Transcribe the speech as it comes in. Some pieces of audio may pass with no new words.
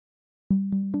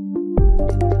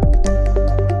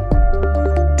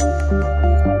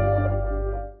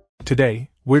Today,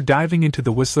 we're diving into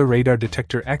the Whistler Radar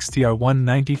Detector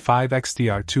Xtr-195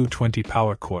 Xtr-220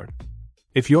 power cord.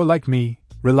 If you're like me,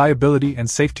 reliability and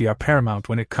safety are paramount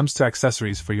when it comes to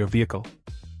accessories for your vehicle.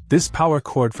 This power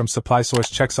cord from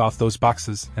SupplySource checks off those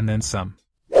boxes and then some.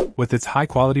 With its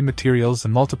high-quality materials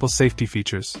and multiple safety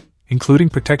features, including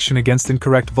protection against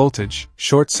incorrect voltage,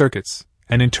 short circuits,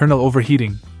 and internal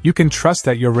overheating, you can trust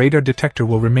that your radar detector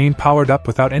will remain powered up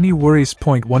without any worries.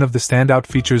 One of the standout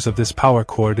features of this power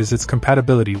cord is its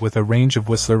compatibility with a range of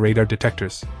Whistler radar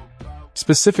detectors,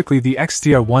 specifically the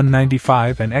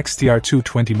Xtr-195 and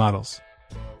Xtr-220 models.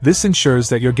 This ensures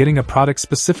that you're getting a product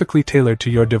specifically tailored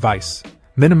to your device,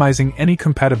 minimizing any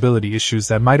compatibility issues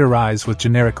that might arise with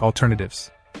generic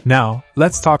alternatives. Now,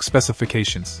 let's talk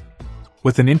specifications.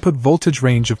 With an input voltage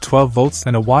range of 12 volts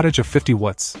and a wattage of 50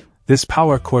 watts, this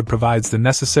power cord provides the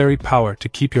necessary power to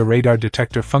keep your radar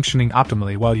detector functioning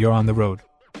optimally while you're on the road.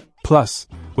 Plus,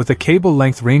 with a cable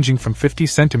length ranging from 50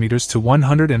 cm to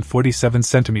 147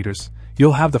 cm,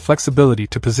 you'll have the flexibility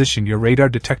to position your radar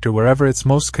detector wherever it's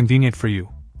most convenient for you.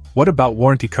 What about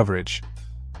warranty coverage?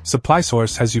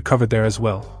 SupplySource has you covered there as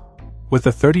well. With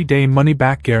a 30-day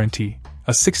money-back guarantee,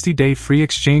 a 60-day free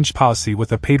exchange policy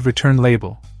with a paid return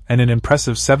label, and an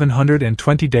impressive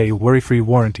 720-day worry-free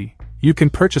warranty, you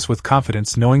can purchase with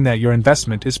confidence knowing that your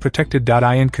investment is protected.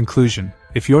 In conclusion,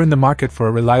 if you're in the market for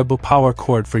a reliable power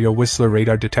cord for your Whistler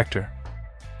radar detector,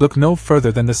 look no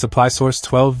further than the SupplySource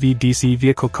 12V DC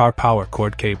vehicle car power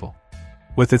cord cable.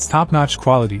 With its top-notch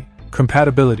quality,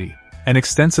 compatibility, and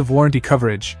extensive warranty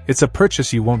coverage, it's a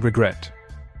purchase you won't regret.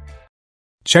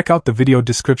 Check out the video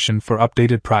description for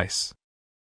updated price.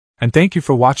 And thank you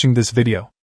for watching this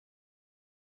video.